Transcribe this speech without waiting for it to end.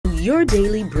Your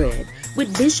Daily Bread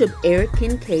with Bishop Eric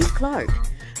Kincaid Clark.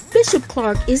 Bishop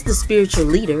Clark is the spiritual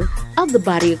leader of the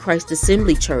Body of Christ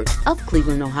Assembly Church of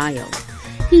Cleveland, Ohio.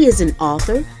 He is an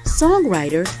author,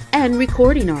 songwriter, and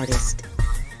recording artist.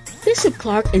 Bishop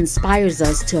Clark inspires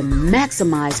us to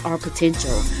maximize our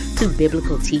potential through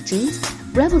biblical teachings,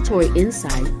 revelatory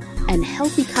insight, and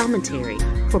healthy commentary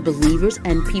for believers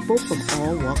and people from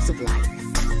all walks of life.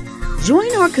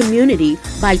 Join our community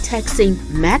by texting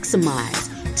MAXIMIZE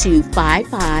to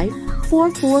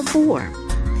 55444.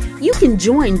 You can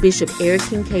join Bishop Eric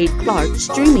Kincaid Clark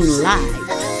streaming live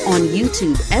on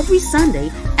YouTube every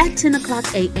Sunday at 10 o'clock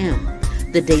a.m.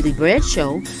 The Daily Bread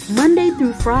Show, Monday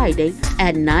through Friday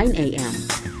at 9 a.m.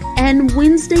 and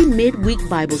Wednesday midweek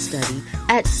Bible study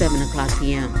at 7 o'clock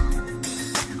p.m.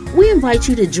 We invite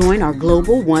you to join our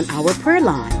global 1-hour prayer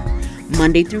line,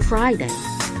 Monday through Friday,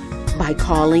 by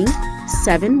calling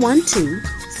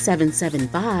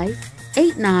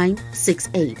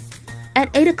 712-775-8968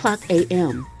 at 8 o'clock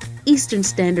a.m. Eastern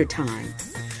Standard Time.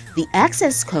 The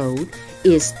access code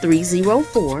is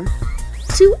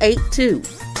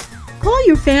 304-282. Call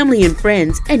your family and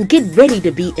friends and get ready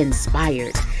to be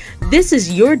inspired. This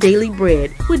is Your Daily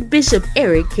Bread with Bishop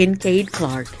Eric Kincaid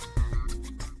Clark.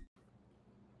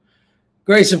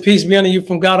 Grace and peace be unto you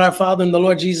from God our Father and the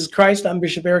Lord Jesus Christ. I'm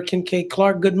Bishop Eric Kincaid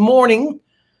Clark. Good morning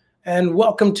and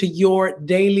welcome to Your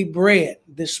Daily Bread.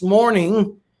 This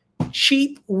morning,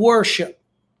 cheap worship.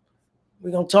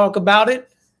 We're going to talk about it.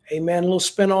 Amen. A little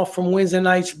spinoff from Wednesday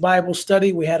night's Bible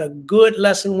study. We had a good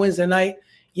lesson Wednesday night.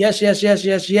 Yes.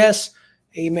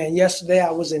 Amen. Yesterday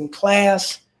I was in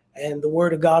class and the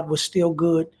word of God was still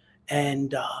good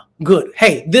and good.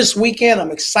 Hey, this weekend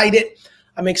I'm excited.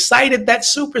 I'm excited that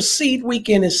Super Seed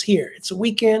Weekend is here. It's a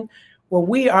weekend where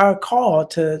we are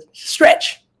called to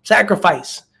stretch,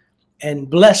 sacrifice, and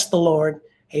bless the Lord,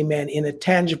 amen, in a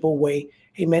tangible way.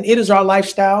 Amen. It is our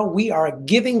lifestyle. We are a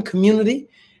giving community.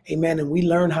 Amen. And we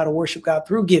learn how to worship God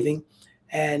through giving.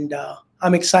 And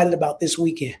I'm excited about this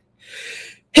weekend.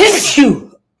 Hit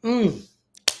you.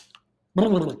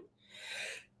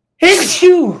 Hit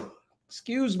you.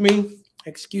 Excuse me,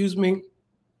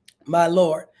 my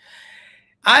Lord.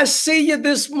 I see you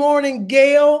this morning,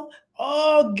 Gail.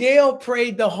 Oh, Gail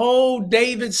prayed the whole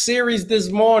David series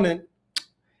this morning.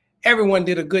 Everyone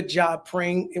did a good job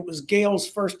praying. It was Gail's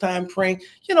first time praying.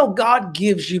 You know, God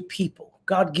gives you people.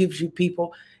 God gives you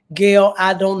people. Gail,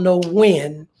 I don't know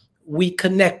when we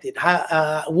connected.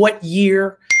 What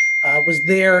year? I was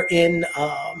there in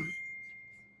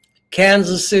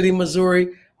Kansas City, Missouri.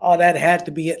 Oh, that had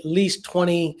to be at least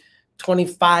 20,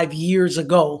 25 years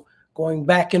ago, going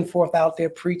back and forth out there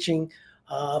preaching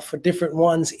for different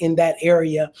ones in that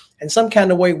area. And some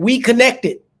kind of way we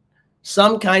connected.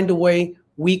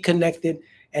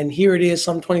 And here it is,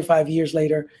 some 25 years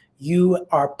later, you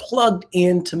are plugged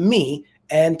into me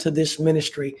and to this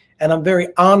ministry. And I'm very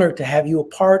honored to have you a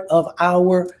part of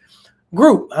our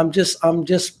group. I'm just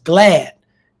glad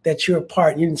that you're a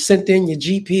part. You sent in your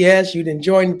GPS, you didn't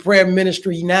join prayer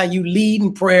ministry. Now you lead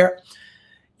in prayer.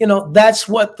 You know, that's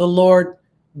what the Lord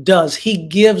does. He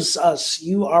gives us,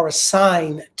 you are a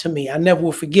sign to me. I never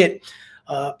will forget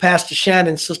Pastor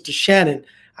Shannon, Sister Shannon.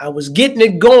 I was getting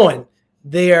it going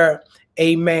there,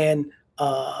 amen,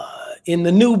 in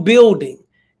the new building.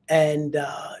 And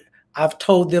I've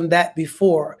told them that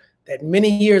before, that many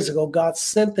years ago, God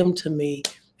sent them to me.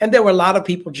 And there were a lot of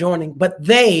people joining, but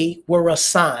they were a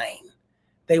sign.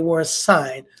 They were a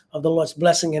sign of the Lord's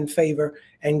blessing and favor.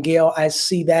 And Gail, I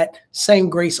see that same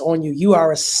grace on you. You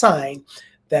are a sign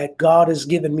that God has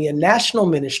given me a national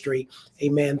ministry,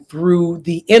 amen, through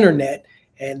the internet.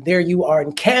 And there you are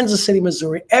in Kansas City,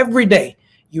 Missouri. Every day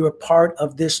you are part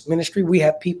of this ministry. We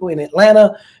have people in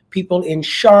Atlanta, people in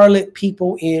Charlotte,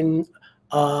 people in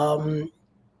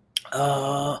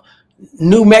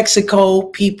New Mexico,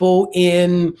 people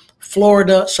in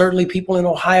Florida, certainly people in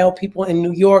Ohio, people in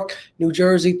New York, New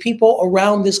Jersey, people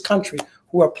around this country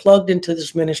who are plugged into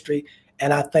this ministry.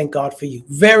 And I thank God for you.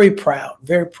 Very proud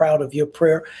of your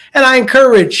prayer. And I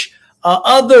encourage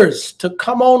others to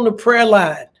come on the prayer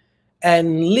line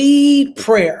and lead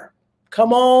prayer.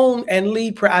 Come on and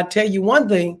lead prayer. I tell you one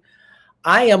thing,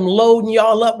 I am loading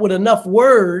y'all up with enough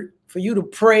word for you to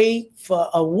pray for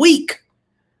a week.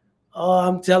 Oh,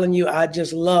 I'm telling you, I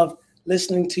just love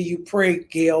listening to you pray,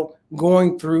 Gail,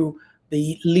 going through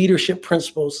the leadership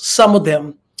principles, some of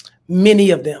them,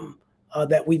 many of them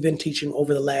that we've been teaching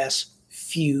over the last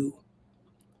few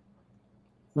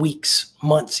weeks,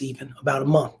 months, even about a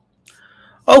month.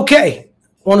 Okay.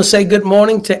 I want to say good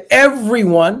morning to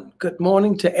everyone. Good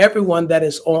morning to everyone that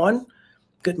is on.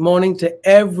 Good morning to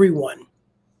everyone.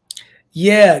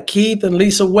 Yeah, Keith and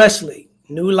Lisa Wesley.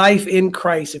 New life in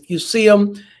Christ. If you see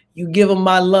them, you give them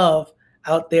my love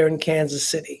out there in Kansas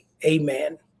City.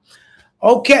 Amen.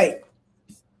 Okay.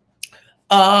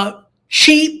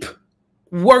 Cheap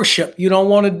worship. You don't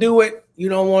want to do it. You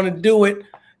don't want to do it.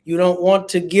 You don't want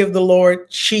to give the Lord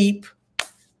cheap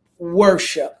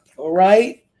worship. All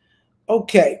right.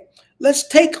 Okay. Let's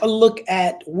take a look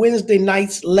at Wednesday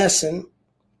night's lesson,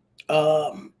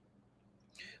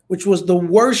 which was the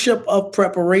worship of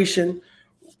preparation.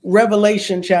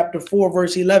 Revelation chapter 4,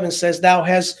 verse 11 says, thou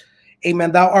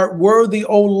art worthy,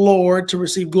 O Lord, to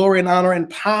receive glory and honor and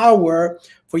power,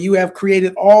 for you have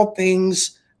created all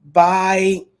things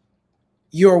by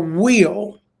your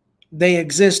will. They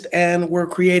exist and were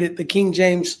created. The King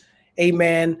James,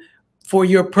 amen, for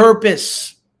your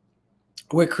purpose.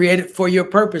 We're created for your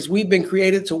purpose. We've been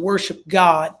created to worship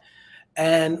God,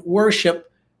 and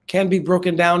worship can be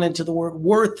broken down into the word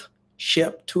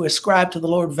worthship, to ascribe to the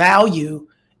Lord value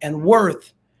and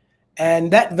worth.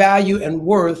 And that value and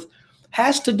worth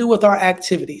has to do with our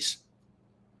activities.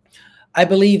 I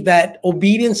believe that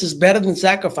obedience is better than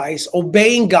sacrifice.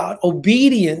 Obeying God,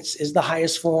 obedience is the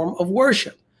highest form of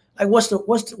worship. Like, what's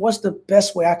the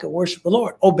best way I could worship the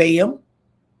Lord? Obey him.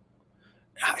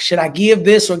 Should I give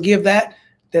this or give that?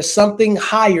 There's something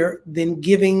higher than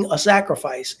giving a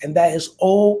sacrifice, and that is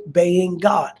obeying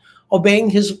God, obeying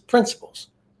his principles,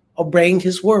 obeying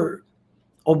his word,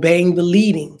 obeying the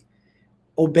leading,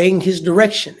 obeying his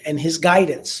direction and his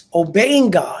guidance. Obeying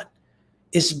God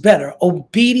is better.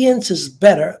 Obedience is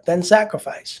better than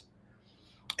sacrifice.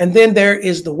 And then there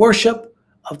is the worship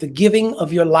of the giving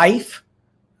of your life.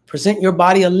 Present your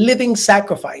body a living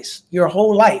sacrifice, your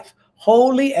whole life,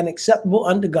 holy and acceptable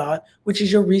unto God, which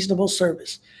is your reasonable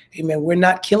service. Amen. We're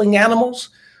not killing animals.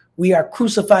 We are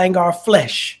crucifying our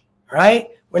flesh, right?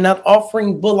 We're not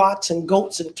offering bullocks and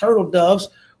goats and turtle doves.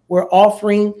 We're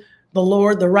offering the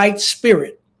Lord the right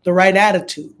spirit, the right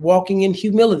attitude, walking in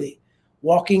humility,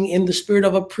 walking in the spirit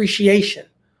of appreciation,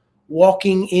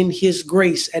 walking in his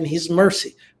grace and his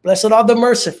mercy. Blessed are the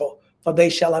merciful, for they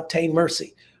shall obtain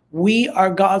mercy. We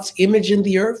are God's image in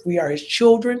the earth. We are his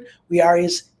children. We are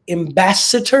his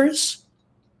ambassadors.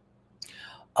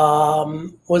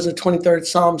 Was the 23rd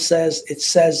Psalm says, it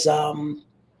says, the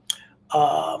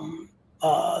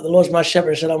Lord's my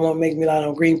shepherd, said, I won't make me lie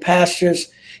on green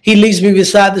pastures. He leads me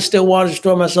beside the still waters,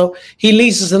 restore my soul. He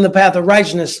leads us in the path of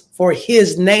righteousness for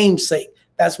his name's sake.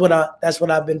 That's what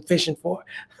I've been fishing for.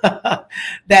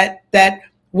 that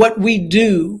what we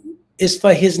do is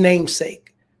for his name's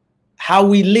sake. How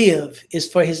we live is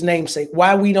for his name's sake.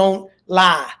 Why we don't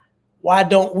lie. Why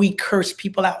don't we curse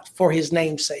people out for his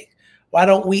name's sake? Why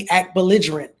don't we act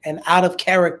belligerent and out of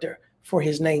character for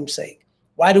his name's sake?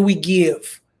 Why do we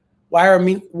give? Why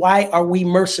are we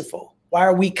merciful? Why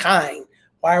are we kind?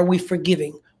 Why are we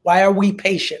forgiving? Why are we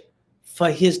patient? For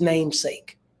his name's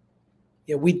sake.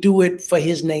 Yeah, we do it for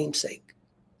his name's sake.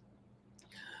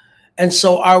 And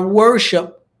so our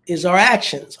worship is our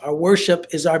actions. Our worship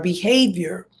is our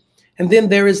behavior. And then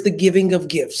there is the giving of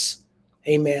gifts.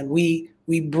 Amen. We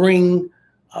bring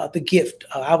the gift.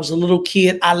 I was a little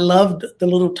kid. I loved the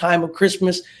little time of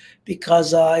Christmas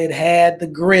because it had the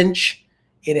Grinch.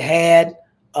 It had,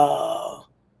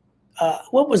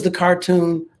 what was the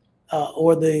cartoon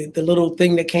or the little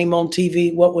thing that came on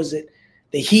TV? What was it?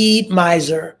 The Heed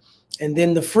Miser, and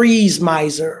then the Freeze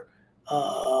Miser.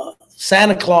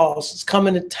 Santa Claus is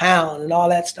coming to town and all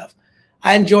that stuff.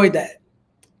 I enjoyed that.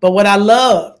 But what I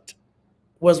loved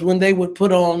was when they would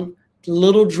put on the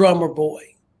Little Drummer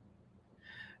Boy.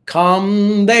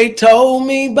 Come, they told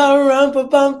me,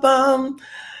 ba-rum-pa-bum-bum.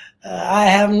 I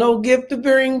have no gift to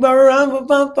bring,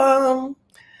 ba-rum-pa-bum-bum.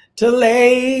 To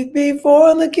lay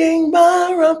before the king,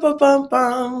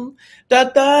 ba-rum-pa-bum-bum.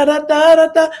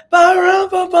 Da-da-da-da-da-da,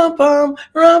 ba-rum-pa-bum-bum,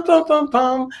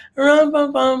 rum-pa-bum-bum,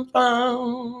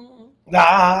 rum-pa-bum-bum.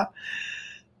 Ah.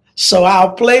 So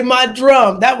I'll play my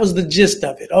drum. That was the gist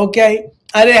of it, okay?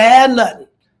 I didn't have nothing.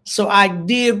 So I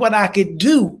did what I could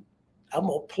do. I'm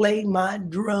going to play my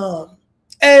drum.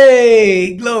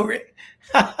 Hey, glory.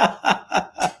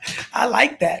 I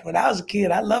like that. When I was a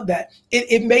kid, I loved that.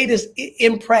 It made us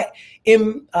impact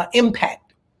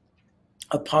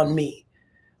upon me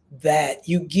that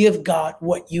you give God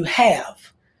what you have.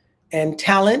 And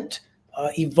talent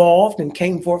evolved and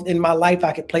came forth in my life.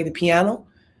 I could play the piano.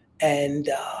 And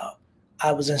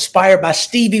I was inspired by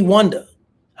Stevie Wonder.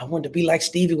 I wanted to be like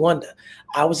Stevie Wonder.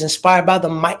 I was inspired by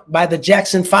the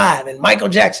Jackson 5 and Michael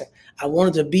Jackson. I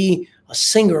wanted to be a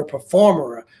singer, a performer,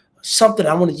 or something.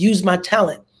 I wanted to use my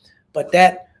talent. But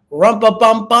that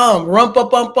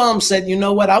rumpa-bum-bum said, you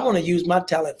know what? I want to use my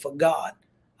talent for God.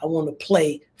 I want to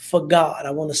play for God.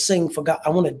 I want to sing for God. I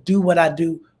want to do what I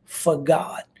do for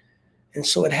God. And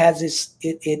so it has its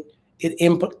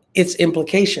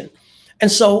implication.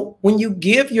 And so when you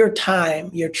give your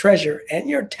time, your treasure, and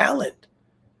your talent,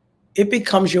 it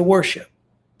becomes your worship.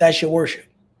 That's your worship.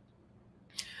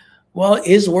 Well,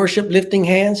 is worship lifting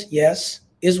hands? Yes.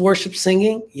 Is worship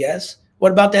singing? Yes.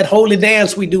 What about that holy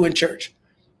dance we do in church?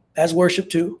 That's worship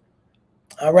too.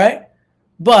 All right.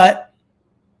 But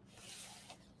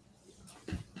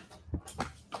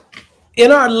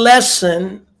in our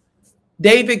lesson,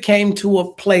 David came to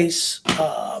a place,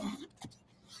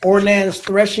 Ornan's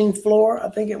threshing floor, I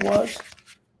think it was.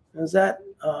 Is that?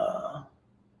 I'll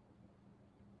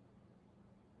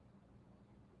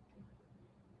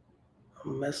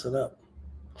mess it up.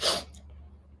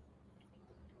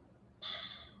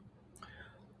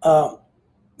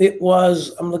 It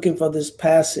was, I'm looking for this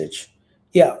passage.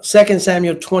 Yeah, 2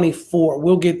 Samuel 24.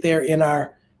 We'll get there in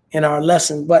our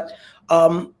lesson. But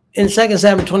in 2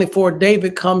 Samuel 24,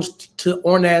 David comes to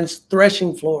Ornan's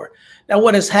threshing floor. Now,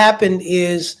 what has happened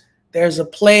is there's a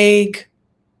plague.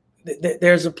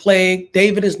 There's a plague.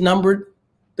 David has numbered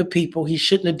the people. He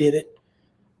shouldn't have did it.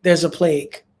 There's a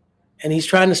plague. And he's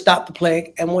trying to stop the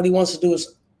plague. And what he wants to do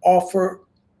is offer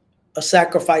a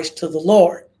sacrifice to the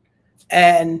Lord.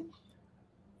 And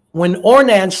when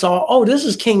Ornan saw, oh, this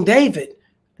is King David.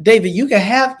 David, you can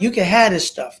have his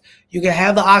stuff. You can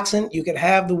have the oxen. You can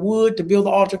have the wood to build the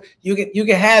altar. You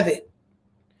can have it.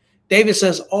 David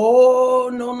says, oh,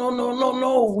 no.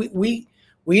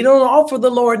 We don't offer the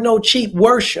Lord no cheap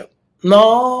worship.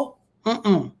 No.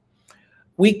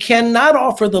 We cannot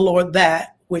offer the Lord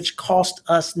that which cost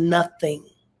us nothing.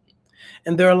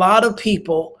 And there are a lot of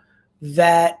people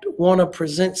that want to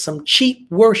present some cheap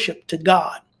worship to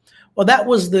God. Well, that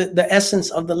was the essence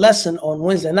of the lesson on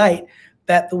Wednesday night,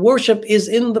 that the worship is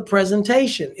in the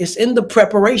presentation. It's in the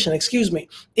preparation, excuse me.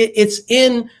 It's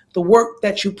in the work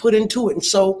that you put into it. And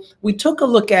so we took a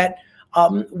look at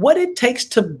what it takes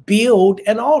to build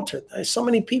an altar. There's so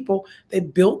many people, they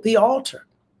built the altar.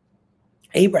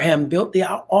 Abraham built the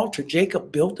altar.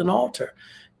 Jacob built an altar.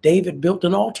 David built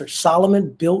an altar.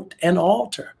 Solomon built an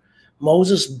altar.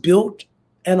 Moses built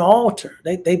an altar.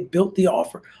 They built the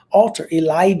altar.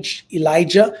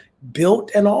 Elijah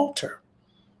built an altar.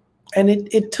 And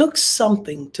it took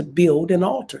something to build an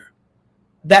altar.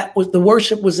 That was, the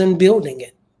worship was in building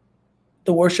it.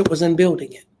 The worship was in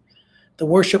building it. The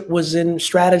worship was in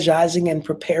strategizing and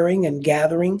preparing and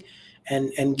gathering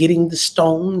and getting the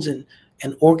stones and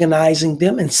organizing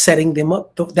them and setting them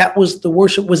up. That was, the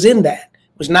worship was in that.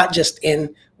 It was not just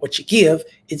in what you give,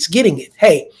 it's getting it.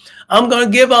 Hey, I'm going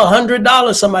to give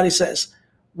 $100, somebody says.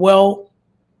 Well,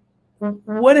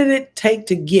 what did it take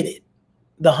to get it,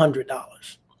 the $100?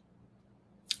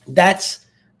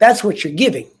 That's what you're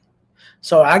giving.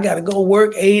 So I got to go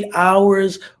work 8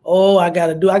 hours. Oh, I got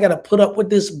to put up with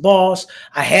this boss.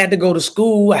 I had to go to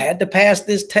school. I had to pass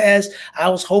this test. I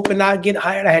was hoping I'd get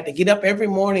hired. I had to get up every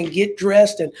morning, get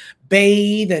dressed and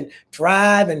bathe and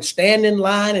drive and stand in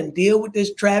line and deal with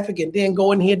this traffic and then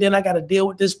go in here. Then I got to deal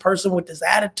with this person with this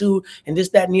attitude and this,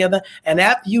 that, and the other. And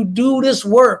after you do this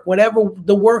work, whatever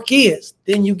the work is,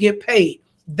 then you get paid.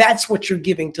 That's what you're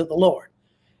giving to the Lord.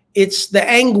 It's the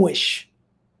anguish.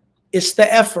 It's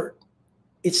the effort.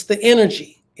 It's the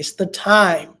energy, it's the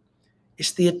time,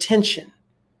 it's the attention,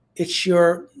 it's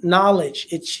your knowledge,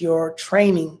 it's your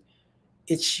training,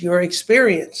 it's your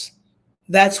experience.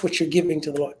 That's what you're giving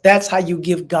to the Lord. That's how you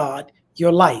give God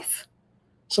your life.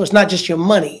 So it's not just your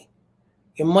money.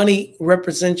 Your money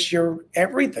represents your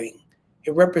everything.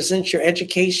 It represents your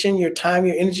education, your time,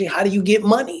 your energy. How do you get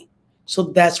money? So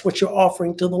that's what you're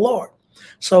offering to the Lord.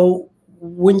 So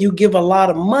when you give a lot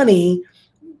of money,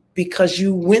 because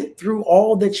you went through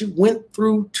all that you went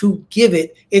through to give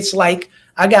it, it's like,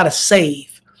 I got to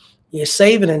save. You're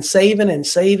saving and saving and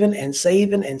saving and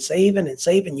saving and saving and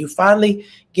saving. You finally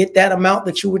get that amount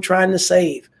that you were trying to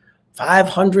save,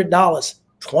 $500,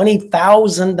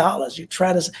 $20,000. You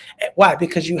try to, why?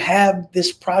 Because you have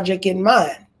this project in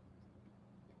mind.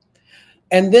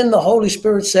 And then the Holy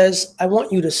Spirit says, I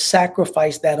want you to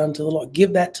sacrifice that unto the Lord.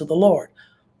 Give that to the Lord.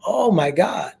 Oh my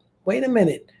God, wait a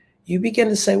minute. You begin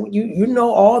to say, you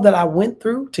know all that I went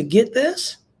through to get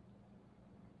this?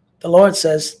 The Lord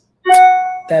says,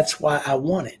 that's why I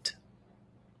want it.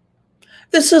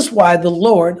 This is why the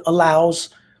Lord allows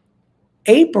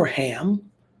Abraham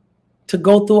to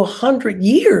go through 100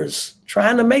 years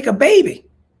trying to make a baby.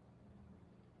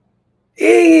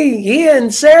 He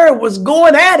and Sarah was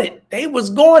going at it. They was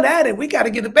going at it. We got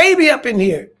to get a baby up in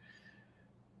here.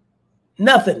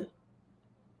 Nothing.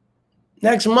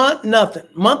 Next month, nothing.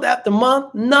 Month after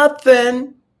month,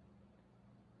 nothing.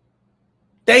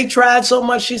 They tried so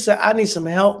much. She said, I need some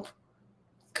help.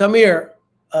 come here,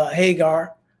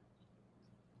 Hagar.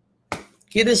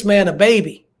 Get this man a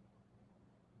baby.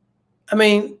 I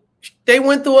mean, they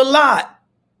went through a lot.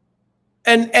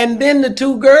 And then the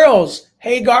two girls,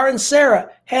 Hagar and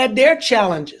Sarah, had their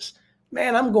challenges.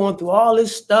 Man, I'm going through all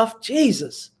this stuff.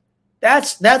 Jesus,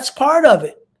 that's part of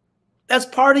it. That's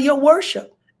part of your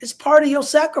worship. It's part of your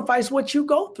sacrifice, what you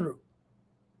go through.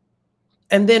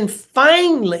 And then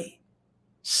finally,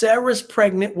 Sarah's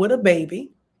pregnant with a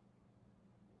baby.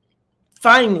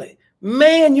 Finally.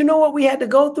 Man, you know what we had to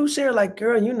go through, Sarah? Like,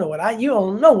 girl, you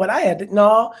don't know what I had to.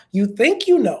 No, you think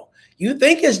you know. You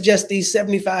think it's just these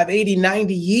 75, 80,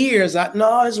 90 years.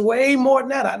 No, it's way more than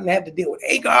that. I didn't have to deal with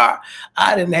Hagar.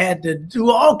 I didn't have to do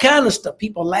all kind of stuff.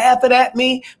 People laughing at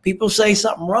me. People say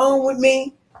something wrong with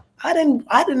me. I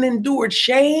didn't endure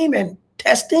shame and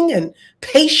testing and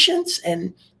patience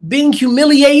and being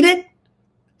humiliated.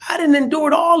 I didn't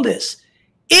endure all this.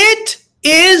 It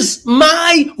is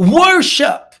my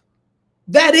worship.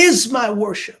 That is my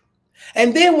worship.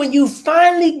 And then when you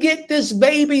finally get this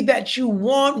baby that you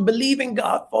want, believe in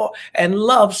God for, and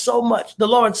love so much, the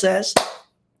Lord says,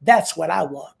 that's what I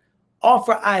want.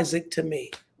 Offer Isaac to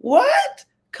me. What?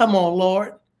 Come on,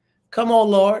 Lord. Come on,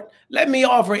 Lord. Let me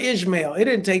offer Ishmael. It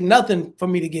didn't take nothing for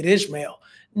me to get Ishmael.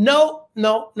 Nope.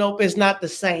 It's not the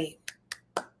same.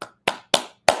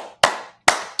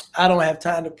 I don't have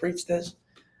time to preach this.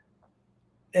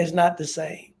 It's not the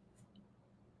same.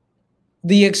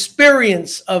 The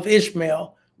experience of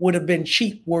Ishmael would have been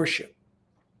cheap worship.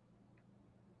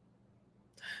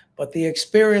 But the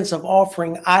experience of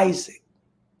offering Isaac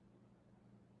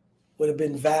would have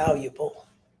been valuable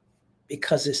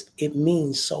because it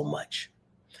means so much.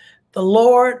 The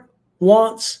Lord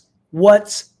wants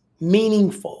what's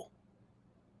meaningful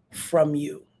from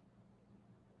you.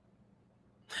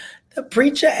 The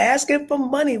preacher asking for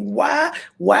money. Why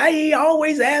he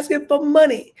always asking for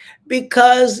money?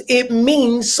 Because it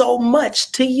means so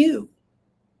much to you.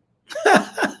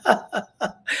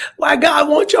 Why God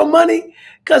wants your money?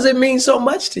 Because it means so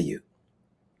much to you.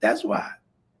 That's why.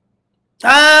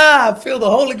 I feel the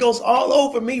Holy Ghost all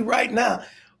over me right now.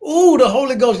 Ooh, the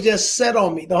Holy Ghost just set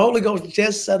on me. The Holy Ghost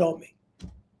just set on me.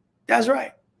 That's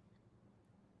right.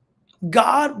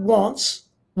 God wants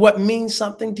what means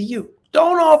something to you.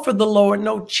 Don't offer the Lord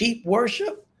no cheap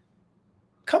worship.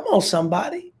 Come on,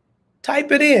 somebody.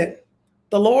 Type it in.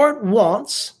 The Lord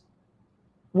wants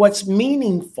what's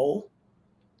meaningful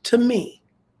to me.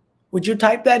 Would you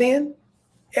type that in?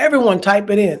 Everyone type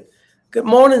it in. Good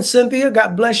morning, Cynthia.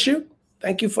 God bless you.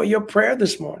 Thank you for your prayer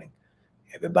this morning.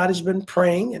 Everybody's been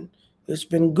praying and it's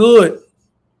been good.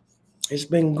 It's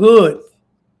been good.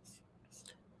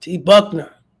 T.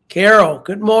 Buckner. Carol,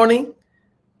 good morning.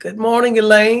 Good morning,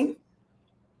 Elaine.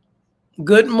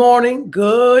 Good morning.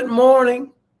 Good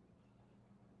morning.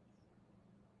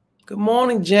 Good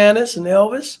morning, Janice and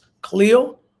Elvis,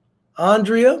 Cleo,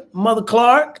 Andrea, Mother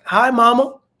Clark. Hi,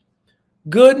 Mama.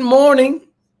 Good morning.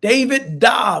 David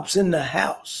Dobbs in the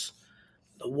house.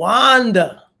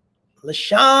 LaWanda,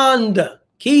 LaShonda,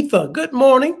 Keitha. Good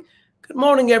morning. Good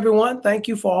morning, everyone. Thank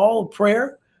you for all the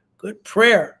prayer. Good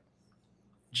prayer.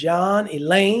 John,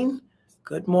 Elaine.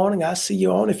 Good morning. I see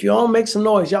you on. If you're on, make some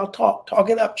noise. Y'all talk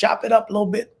it up, chop it up a little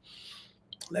bit.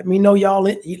 Let me know y'all.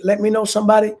 Let me know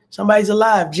somebody's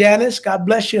alive. Janice, God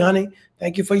bless you, honey.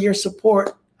 Thank you for your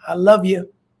support. I love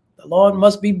you. The Lord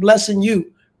must be blessing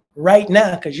you right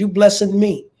now because you blessing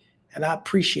me, and I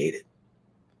appreciate it.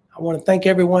 I want to thank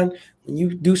everyone. When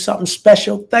you do something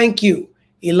special, thank you,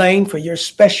 Elaine, for your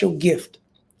special gift.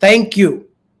 Thank you.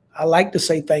 I like to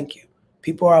say thank you.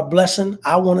 People are a blessing.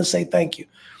 I want to say thank you.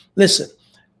 Listen,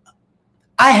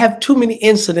 I have too many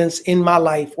incidents in my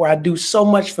life where I do so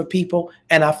much for people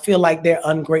and I feel like they're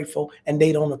ungrateful and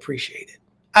they don't appreciate it.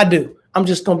 I do. I'm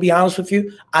just going to be honest with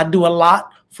you. I do a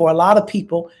lot for a lot of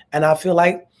people and I feel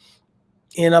like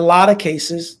in a lot of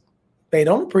cases, they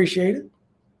don't appreciate it.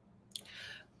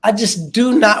 I just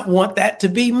do not want that to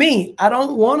be me. I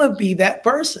don't want to be that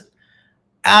person.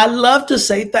 I love to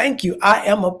say thank you. I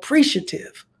am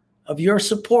appreciative of your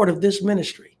support of this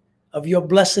ministry, of your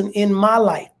blessing in my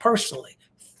life personally.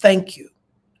 Thank you.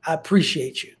 I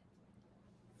appreciate you.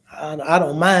 I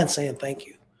don't mind saying thank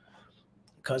you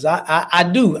because I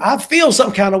do. I feel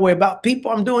some kind of way about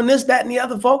people. I'm doing this, that, and the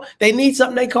other folk. They need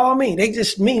something, they call me. They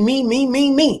just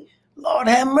me. Lord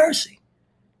have mercy.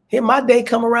 Here my day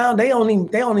come around, they don't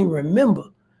even remember.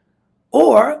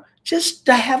 Or just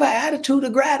to have an attitude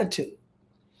of gratitude.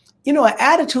 You know, an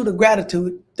attitude of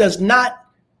gratitude does not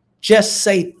just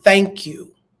say thank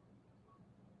you.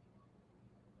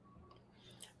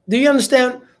 Do you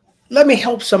understand? Let me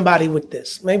help somebody with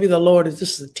this. Maybe this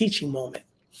is a teaching moment.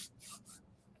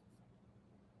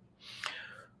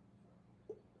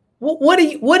 What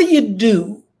do you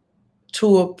do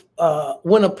to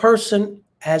when a person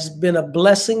has been a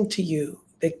blessing to you?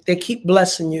 They keep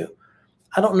blessing you.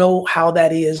 I don't know how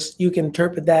that is. You can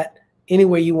interpret that any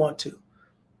way you want to.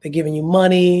 They're giving you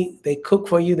money. They cook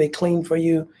for you. They clean for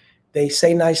you. They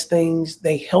say nice things.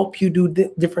 They help you do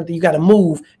different things. You got to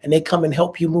move, and they come and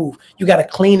help you move. You got to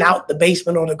clean out the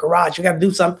basement or the garage. You got to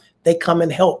do something. They come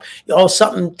and help.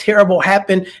 Something terrible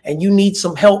happened, and you need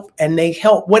some help, and they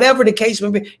help. Whatever the case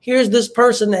may be, here's this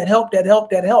person that helped,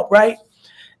 right?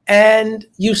 And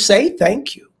you say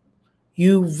thank you.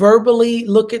 You verbally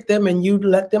look at them, and you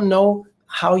let them know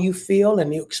how you feel,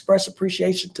 and you express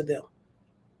appreciation to them,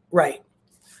 right?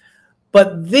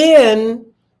 But then,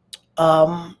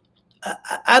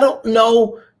 I don't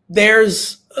know,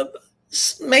 there's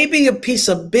maybe a piece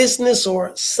of business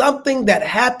or something that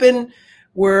happened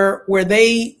where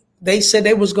they said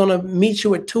they was going to meet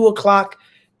you at 2 o'clock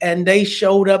and they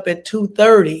showed up at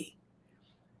 2:30.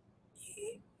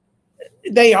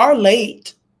 They are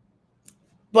late,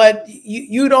 but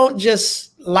you don't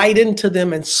just light into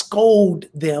them and scold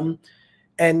them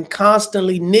and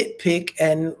constantly nitpick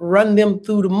and run them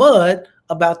through the mud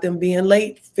about them being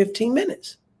late 15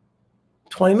 minutes,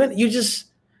 20 minutes. You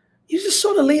just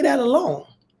sort of leave that alone.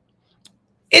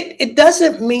 It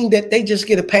doesn't mean that they just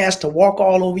get a pass to walk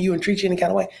all over you and treat you any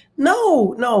kind of way.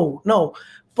 No.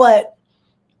 But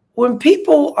when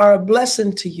people are a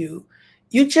blessing to you,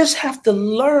 you just have to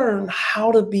learn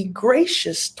how to be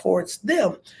gracious towards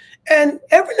them. And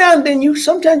every now and then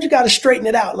sometimes you got to straighten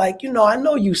it out. Like, I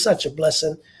know you're such a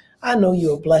blessing. I know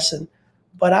you're a blessing,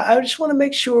 but I just want to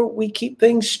make sure we keep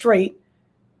things straight.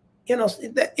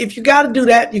 If you got to do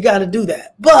that, you got to do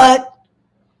that. But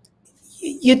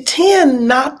you tend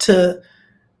not to,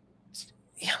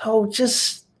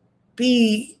 just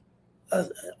be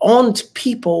on to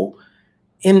people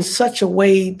in such a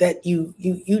way that you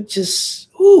just,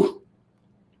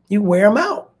 you wear them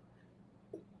out.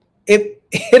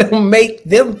 It'll make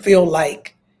them feel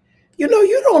like, you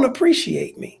don't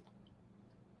appreciate me.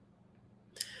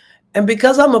 And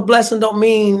because I'm a blessing don't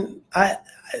mean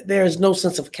there's no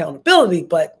sense of accountability,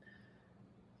 but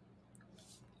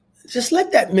just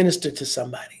let that minister to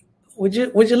somebody. Would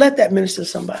you let that minister to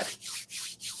somebody?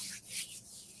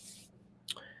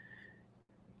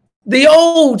 The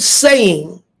old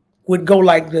saying would go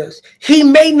like this: he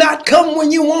may not come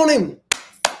when you want him,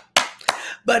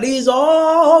 but he's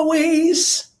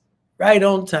always right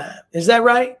on time. Is that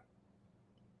right?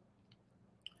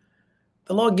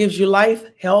 The Lord gives you life,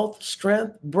 health,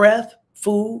 strength, breath,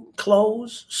 food,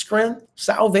 clothes, strength,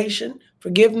 salvation,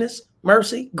 forgiveness,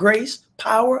 mercy, grace,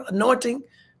 power, anointing.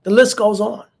 The list goes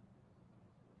on.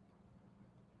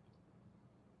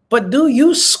 But do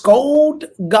you scold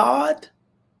God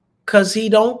because he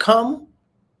don't come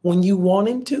when you want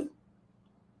him to?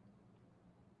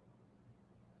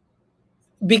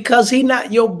 Because he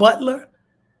not your butler?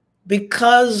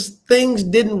 Because things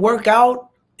didn't work out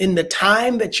in the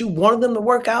time that you wanted them to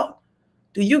work out?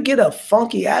 Do you get a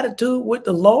funky attitude with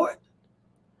the Lord?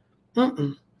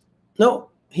 No,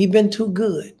 he's been too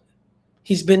good.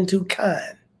 He's been too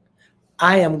kind.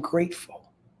 I am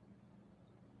grateful.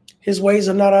 His ways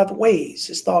are not our ways.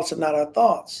 His thoughts are not our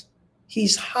thoughts.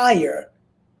 He's higher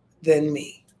than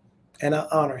me, and I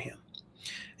honor him.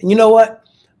 And you know what?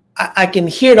 I can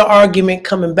hear the argument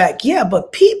coming back. Yeah,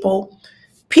 but people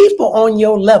on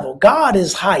your level, God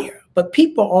is higher, but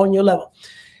people on your level.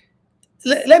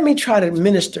 Let me try to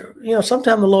minister.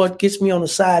 Sometimes the Lord gets me on the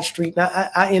side street, and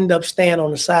I end up staying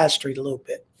on the side street a little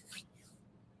bit.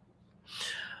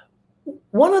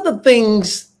 One of the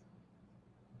things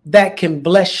that can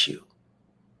bless you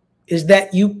is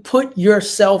that you put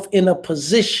yourself in a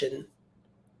position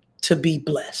to be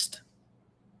blessed.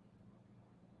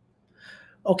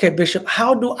 Okay, Bishop,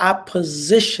 how do I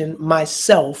position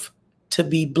myself to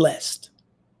be blessed?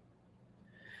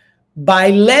 By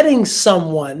letting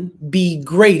someone be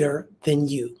greater than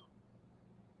you.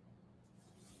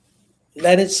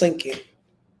 Let it sink in.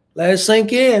 Let it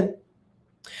sink in.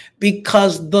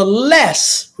 Because the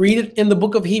less, read it in the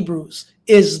book of Hebrews,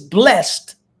 is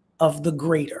blessed of the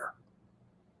greater.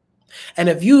 And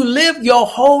if you live your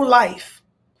whole life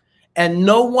and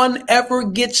no one ever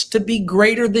gets to be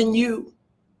greater than you,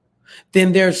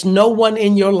 then there's no one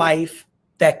in your life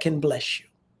that can bless you.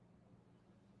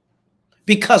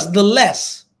 Because the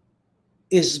less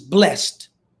is blessed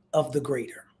of the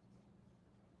greater.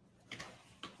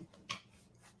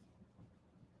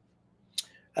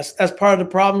 That's part of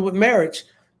the problem with marriage.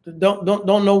 Don't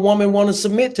no woman want to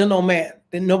submit to no man.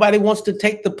 Then nobody wants to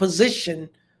take the position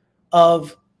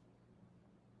of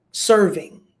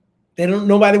serving.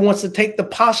 Nobody wants to take the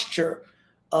posture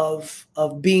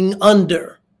being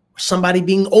under, somebody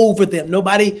being over them.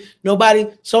 Nobody.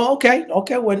 So okay,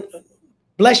 well,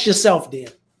 bless yourself then.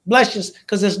 Bless yourself,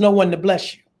 because there's no one to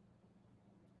bless you.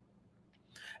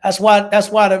 That's why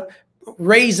the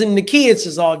raising the kids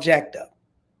is all jacked up,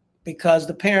 because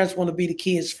the parents want to be the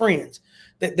kids' friends.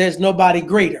 That there's nobody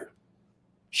greater.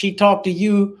 She talked to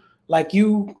you like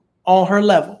you on her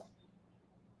level,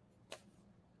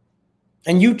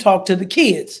 and you talk to the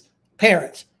kids,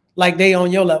 parents, like they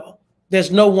on your level.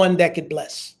 There's no one that could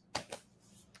bless,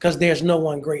 because there's no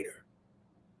one greater.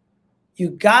 You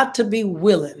got to be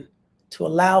willing to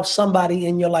allow somebody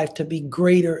in your life to be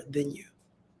greater than you.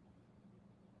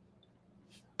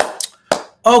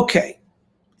 Okay.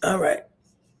 All right.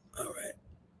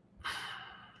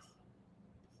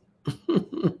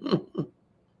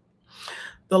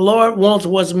 The Lord wants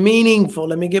what's meaningful.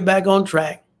 Let me get back on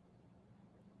track.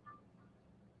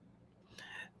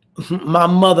 My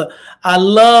mother, I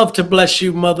love to bless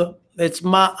you, mother. It's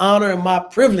my honor and my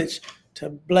privilege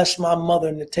to bless my mother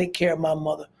and to take care of my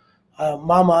mother.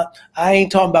 Mama, I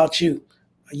ain't talking about you.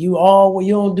 You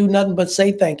don't do nothing but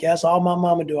say thank you. That's all my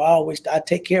mama do. I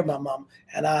take care of my mama,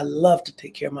 and I love to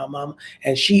take care of my mama.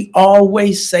 And she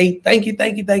always say thank you,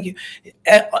 thank you, thank you.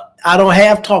 I don't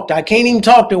have talked to her. I can't even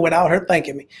talk to her without her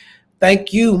thanking me.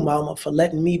 Thank you, mama, for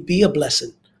letting me be a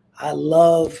blessing. I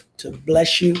love to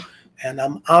bless you, and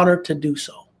I'm honored to do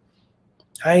so.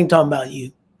 I ain't talking about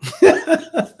you.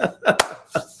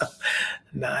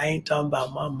 No, I ain't talking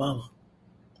about my mama.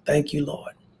 Thank you,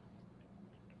 Lord.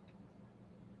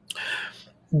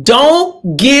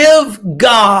 Don't give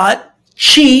God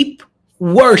cheap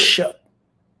worship.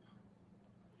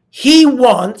 He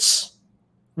wants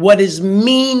what is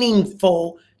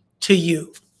meaningful to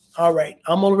you. All right,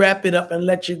 I'm going to wrap it up and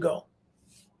let you go.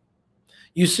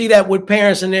 You see that with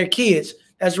parents and their kids.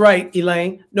 That's right,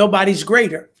 Elaine. Nobody's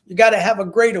greater. You got to have a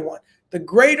greater one. The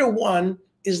greater one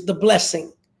is the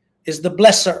blessing, is the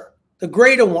blesser. The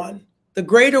greater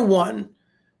one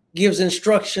gives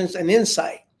instructions and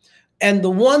insight. And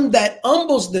the one that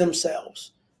humbles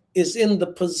themselves is in the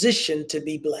position to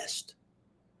be blessed.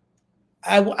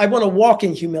 I want to walk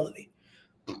in humility.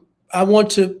 I want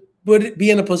to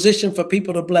be in a position for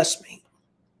people to bless me.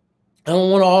 I don't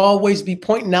want to always be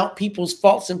pointing out people's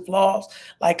faults and flaws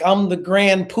like I'm the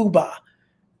grand poobah.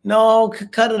 No,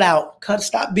 cut it out.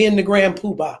 Stop being the grand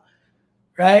poobah,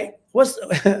 right?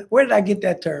 Where did I get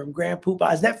that term, grand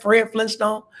poobah? Is that Fred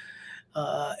Flintstone?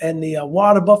 And the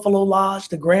Water Buffalo Lodge,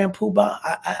 the Grand Poobah.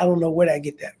 I don't know where I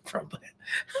get that from.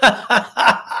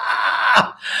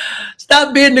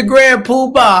 Stop being the Grand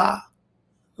Poobah.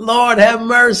 Lord have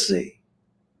mercy.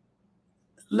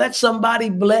 Let somebody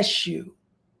bless you.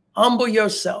 Humble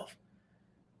yourself.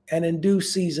 And in due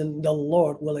season, the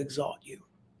Lord will exalt you.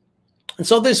 And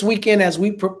so this weekend, as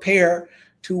we prepare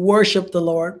to worship the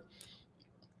Lord,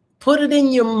 put it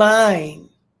in your mind.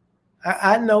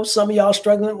 I know some of y'all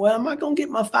struggling. Well, am I going to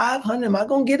get my 500? Am I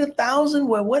going to get 1,000?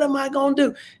 Well, what am I going to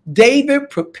do?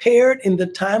 David prepared in the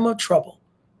time of trouble.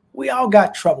 We all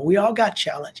got trouble. We all got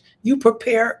challenge. You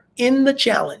prepare in the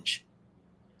challenge,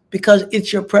 because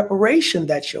it's your preparation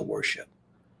that's your worship.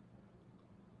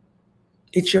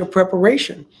 It's your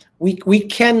preparation. We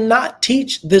cannot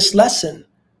teach this lesson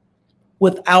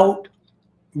without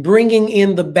bringing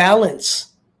in the balance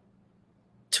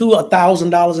to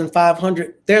 $1,000 and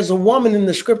 500. There's a woman in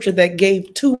the scripture that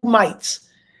gave 2 mites.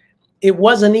 It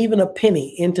wasn't even a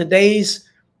penny. In today's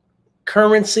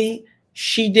currency,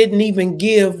 she didn't even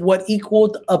give what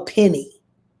equaled a penny.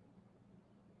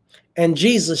 And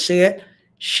Jesus said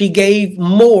she gave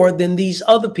more than these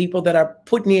other people that are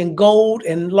putting in gold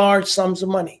and large sums of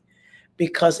money,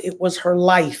 because it was her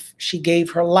life. She gave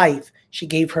her life. She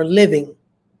gave her living.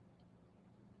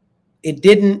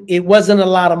 It wasn't a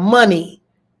lot of money,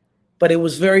 but it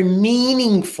was very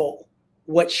meaningful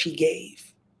what she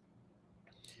gave.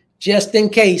 Just in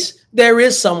case there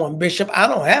is someone, Bishop, I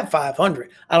don't have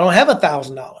 500. I don't have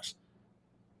 $1,000.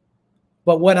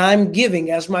 But what I'm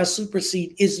giving as my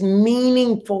supersede is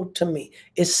meaningful to me.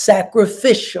 It's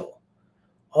sacrificial.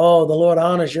 Oh, the Lord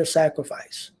honors your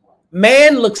sacrifice.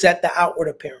 Man looks at the outward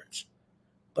appearance,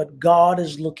 but God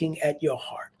is looking at your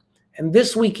heart. And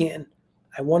this weekend,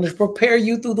 I want to prepare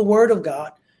you through the word of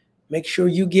God. Make sure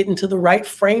you get into the right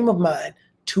frame of mind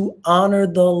to honor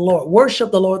the Lord.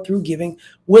 Worship the Lord through giving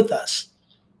with us.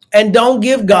 And don't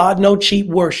give God no cheap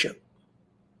worship.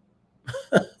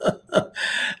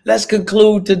 Let's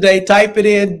conclude today. Type it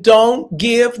in. Don't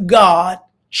give God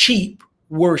cheap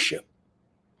worship.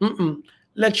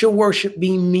 Let your worship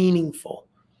be meaningful.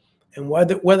 And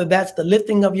whether that's the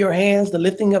lifting of your hands, the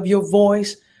lifting of your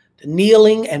voice, the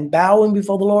kneeling and bowing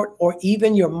before the Lord, or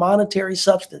even your monetary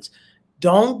substance.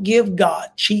 Don't give God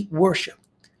cheap worship.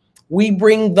 We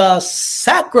bring the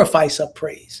sacrifice of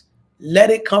praise. Let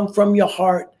it come from your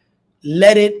heart.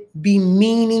 Let it be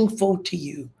meaningful to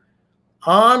you.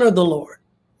 Honor the Lord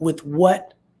with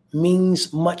what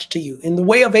means much to you. In the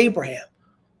way of Abraham,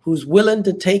 who's willing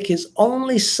to take his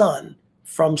only son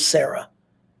from Sarah,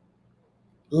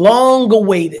 long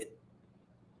awaited,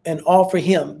 and offer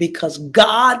him because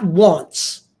God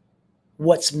wants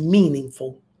what's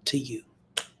meaningful to you.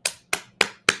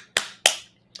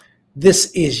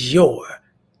 This is your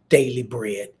daily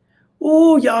bread.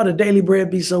 Ooh, y'all, the daily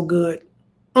bread be so good.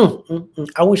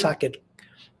 I wish I could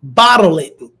bottle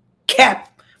it,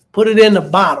 put it in a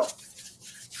bottle.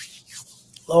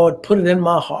 Lord, put it in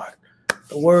my heart.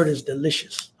 The word is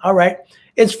delicious. All right.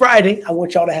 It's Friday. I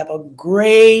want y'all to have a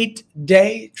great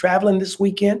day traveling this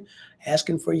weekend,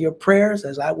 asking for your prayers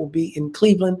as I will be in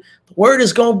Cleveland. The word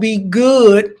is going to be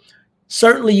good.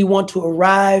 Certainly you want to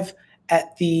arrive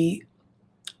at the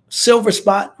Silver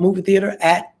Spot movie theater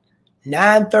at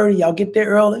 9:30. Y'all get there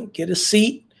early, get a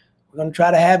seat. We're going to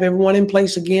try to have everyone in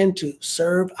place again to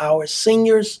serve our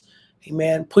seniors.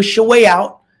 Amen. Push your way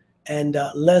out and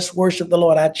let's worship the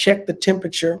Lord. I checked the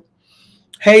temperature.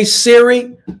 Hey,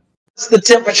 Siri, what's the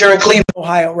temperature in Cleveland,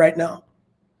 Ohio right now?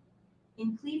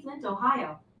 In Cleveland,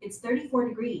 Ohio, it's 34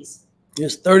 degrees.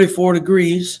 It's 34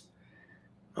 degrees.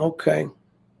 Okay.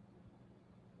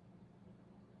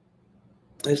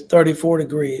 It's 34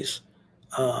 degrees.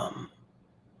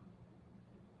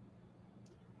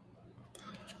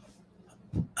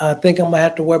 I think I'm going to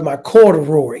have to wear my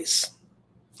corduroys.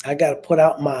 I got to put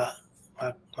out my,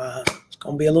 it's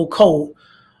going to be a little cold.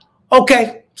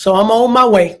 Okay, so I'm on my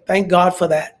way. Thank God for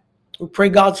that. We pray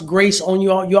God's grace on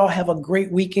you all. You all have a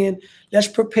great weekend. Let's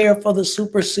prepare for the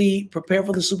super seed. Prepare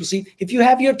for the super seed. If you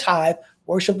have your tithe,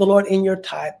 worship the Lord in your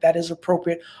tithe. That is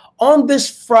appropriate. On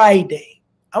this Friday,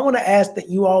 I want to ask that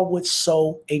you all would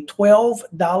sow a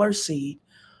 $12 seed,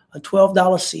 a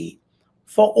 $12 seed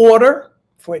for order,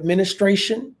 for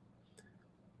administration,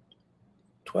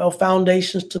 12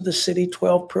 foundations to the city,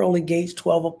 12 pearly gates,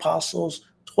 12 apostles,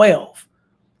 12.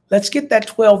 Let's get that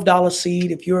 $12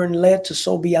 seed. If you're led to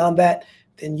sow beyond that,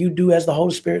 then you do as the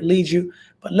Holy Spirit leads you.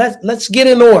 But let's get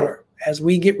in order as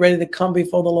we get ready to come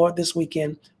before the Lord this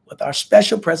weekend with our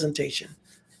special presentation,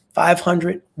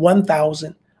 500,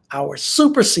 1,000, our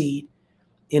super seed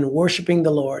in worshiping the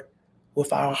Lord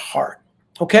with our heart.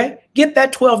 Okay? Get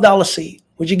that $12 seed.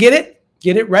 Would you get it?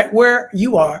 Get it right where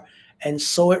you are and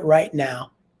sow it right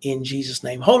now in Jesus'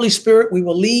 name. Holy Spirit, we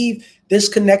will leave this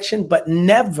connection, but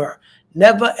never,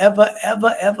 ever,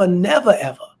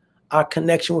 ever our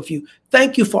connection with you.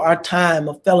 Thank you for our time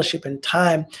of fellowship and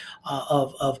time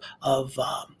of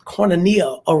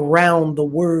koinonia around the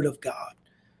word of God.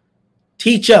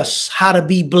 Teach us how to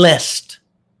be blessed.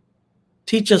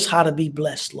 Teach us how to be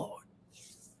blessed, Lord.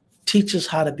 Teach us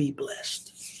how to be blessed.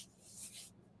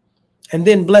 And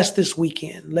then bless this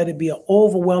weekend. Let it be an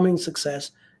overwhelming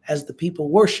success as the people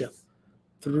worship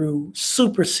through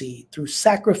super seed, through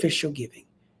sacrificial giving.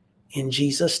 In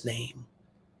Jesus' name,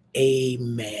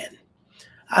 amen.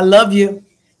 I love you.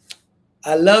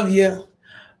 I love you.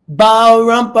 Bow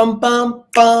rum pum pum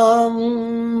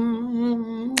pum.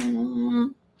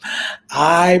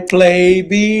 I play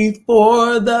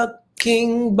before the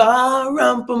King. Bow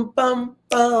rum pum pum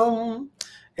pum.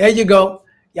 There you go.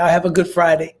 Y'all have a good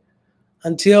Friday.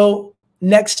 Until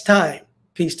next time,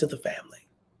 peace to the family.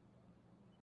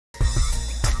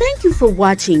 Thank you for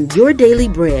watching Your Daily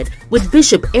Bread with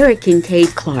Bishop Eric Kincaid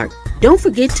Clark. Don't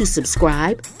forget to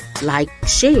subscribe, like,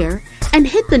 share, and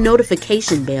hit the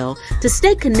notification bell to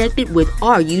stay connected with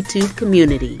our YouTube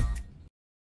community.